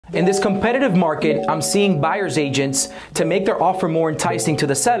In this competitive market, I'm seeing buyer's agents, to make their offer more enticing to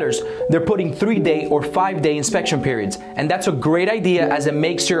the sellers, they're putting 3-day or 5-day inspection periods. And that's a great idea as it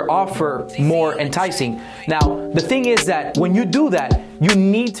makes your offer more enticing. Now, the thing is that when you do that, you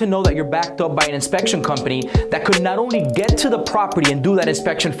need to know that you're backed up by an inspection company that could not only get to the property and do that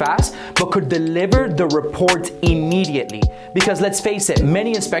inspection fast, but could deliver the report immediately. Because let's face it,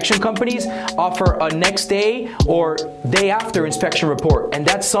 many inspection companies offer a next day or day after inspection report, and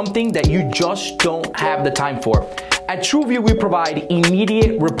that's something that you just don't have the time for. At TruView, we provide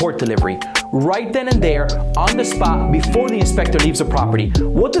immediate report delivery, right then and there, on the spot, before the inspector leaves the property.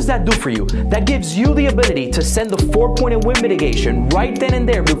 What does that do for you? That gives you the ability to send the 4-point wind mitigation right then and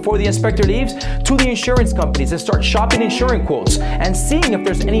there before the inspector leaves to the insurance companies and start shopping insurance quotes and seeing if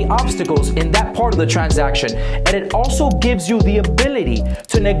there's any obstacles in that part of the transaction. And it also gives you the ability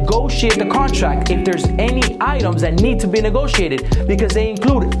to negotiate the contract if there's any items that need to be negotiated, because they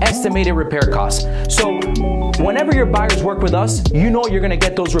include estimated repair costs. So whenever your buyers work with us, you know you're gonna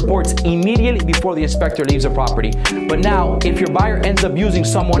get those reports immediately before the inspector leaves the property. But now, if your buyer ends up using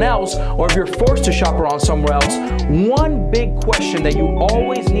someone else, or if you're forced to shop around somewhere else, one big question that you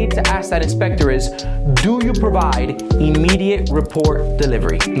always need to ask that inspector is, do you provide immediate report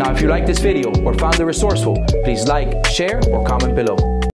delivery? Now, if you like this video or found it resourceful, please like, share, or comment below.